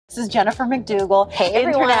This is Jennifer MacDougall, hey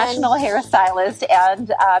international hairstylist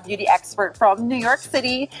and beauty expert from New York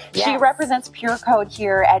City. Yes. She represents Pure Code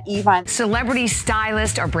here at Evine. Celebrity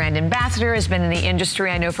stylist, our brand ambassador, has been in the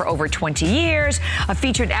industry, I know, for over 20 years. A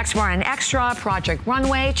featured X-Bar and Extra, Project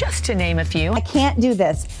Runway, just to name a few. I can't do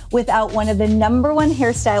this without one of the #1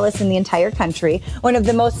 hairstylists in the entire country, one of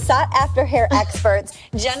the most sought-after hair experts,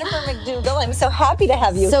 Jennifer MacDougall. I'm so happy to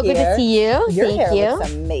have you so here. So good to see you. Your Thank hair you.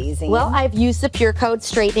 looks amazing. Well, I've used the Pure Code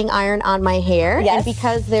straightening iron on my hair, yes. And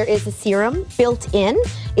because there is a serum built in,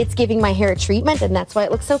 it's giving my hair a treatment, and that's why it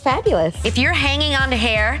looks so fabulous. If you're hanging on to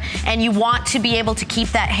hair and you want to be able to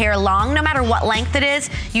keep that hair long, no matter what length it is,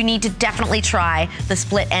 you need to definitely try the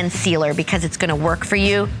split end sealer because it's gonna work for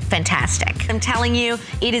you. Fantastic. I'm telling you,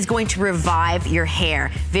 it is going to revive your hair.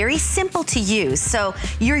 Very simple to use. So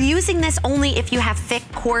you're using this only if you have thick,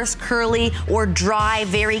 coarse, curly, or dry,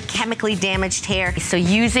 very chemically damaged hair. So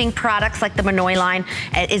using products like the Minoy line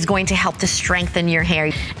is going to help to strengthen your hair.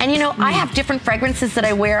 And you know, I have different fragrances that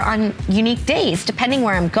I wear on unique days, depending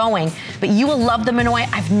where I'm going, but you will love the Minoy.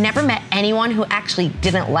 I've never met anyone who actually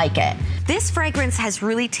didn't like it. This fragrance has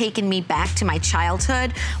really taken me back to my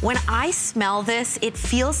childhood. When I smell this, it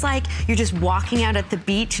feels like you're just walking out at the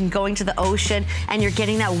beach and going to the ocean and you're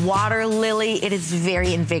getting that water lily. It is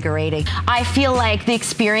very invigorating. I feel like the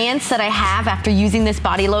experience that I have after using this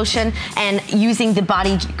body lotion and using the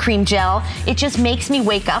body cream gel, it just makes me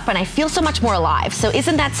wake up and I feel so much more alive. So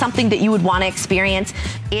isn't that something that you would want to experience?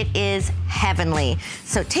 It is heavenly.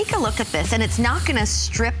 So take a look at this, and it's not gonna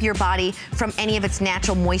strip your body from any of its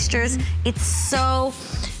natural moistures. It's so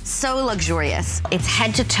luxurious. It's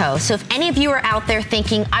head to toe. So if any of you are out there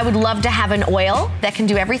thinking, I would love to have an oil that can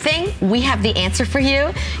do everything, we have the answer for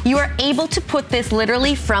you. You are able to put this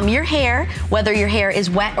literally from your hair, whether your hair is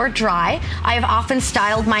wet or dry. I have often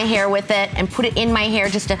styled my hair with it and put it in my hair,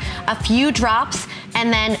 just a few drops,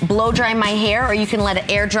 and then blow dry my hair, or you can let it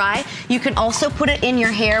air dry. You can also put it in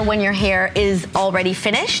your hair when your hair is already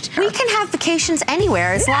finished. We can have vacations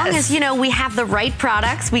anywhere as long as, you know, we have the right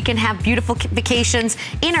products. We can have beautiful vacations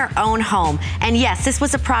in our own home. And yes, this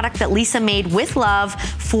was a product that Lisa made with love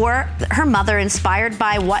for her mother, inspired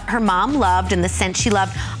by what her mom loved and the scent she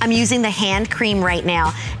loved. I'm using the hand cream right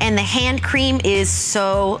now, and the hand cream is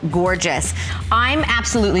so gorgeous. I'm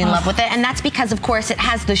absolutely in love with it, and that's because, of course, it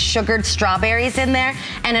has the sugared strawberries in there,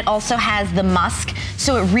 and it also has the musk,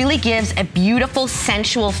 so it really gives a beautiful,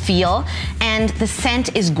 sensual feel, and the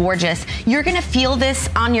scent is gorgeous. You're gonna feel this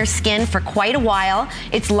on your skin for quite a while.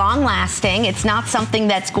 It's long lasting. It's not something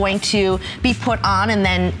that's going to be put on and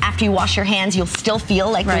then after you wash your hands, you'll still feel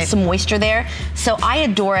like there's some moisture there. So I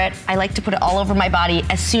adore it. I like to put it all over my body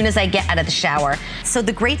as soon as I get out of the shower. So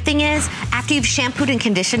the great thing is, after you've shampooed and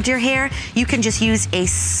conditioned your hair, you can just use a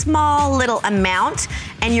small little amount,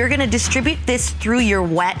 and you're gonna distribute this through your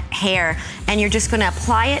wet hair, and you're just gonna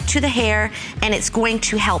apply it to the hair, and it's going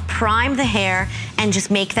to help prime the hair and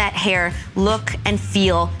just make that hair look and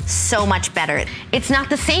feel so much better. It's not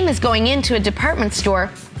the same as going into a department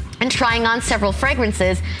store and trying on several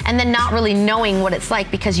fragrances and then not really knowing what it's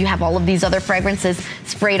like because you have all of these other fragrances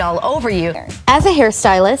sprayed all over you. As a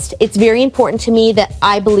hairstylist, it's very important to me that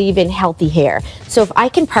I believe in healthy hair. So if I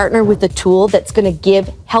can partner with a tool that's gonna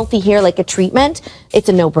give healthy hair like a treatment, it's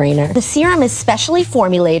a no-brainer. The serum is specially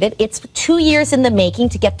formulated. It's 2 years in the making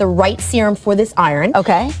to get the right serum for this iron.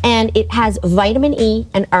 Okay. And it has vitamin E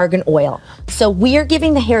and argan oil. So we are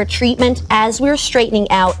giving the hair a treatment as we're straightening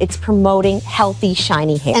out. It's promoting healthy,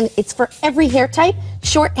 shiny hair. And it's for every hair type: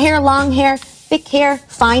 short hair, long hair, thick hair,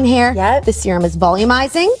 fine hair. Yep. The serum is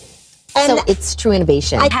volumizing. So it's true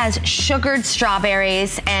innovation. It has sugared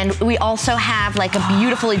strawberries, and we also have like a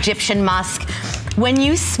beautiful Egyptian musk. When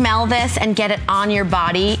you smell this and get it on your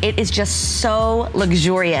body, it is just so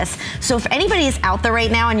luxurious. So if anybody is out there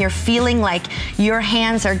right now and you're feeling like your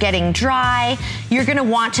hands are getting dry, you're gonna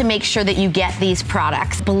want to make sure that you get these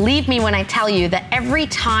products. Believe me when I tell you that every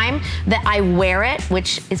time that I wear it,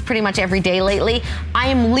 which is pretty much every day lately, I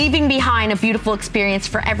am leaving behind a beautiful experience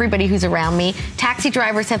for everybody who's around me. Taxi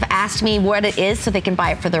drivers have asked me what it is so they can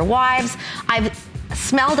buy it for their wives. I've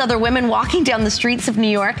smelled other women walking down the streets of New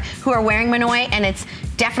York who are wearing Minoy, and it's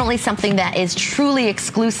definitely something that is truly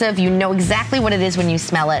exclusive. You know exactly what it is when you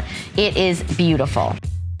smell it. It is beautiful.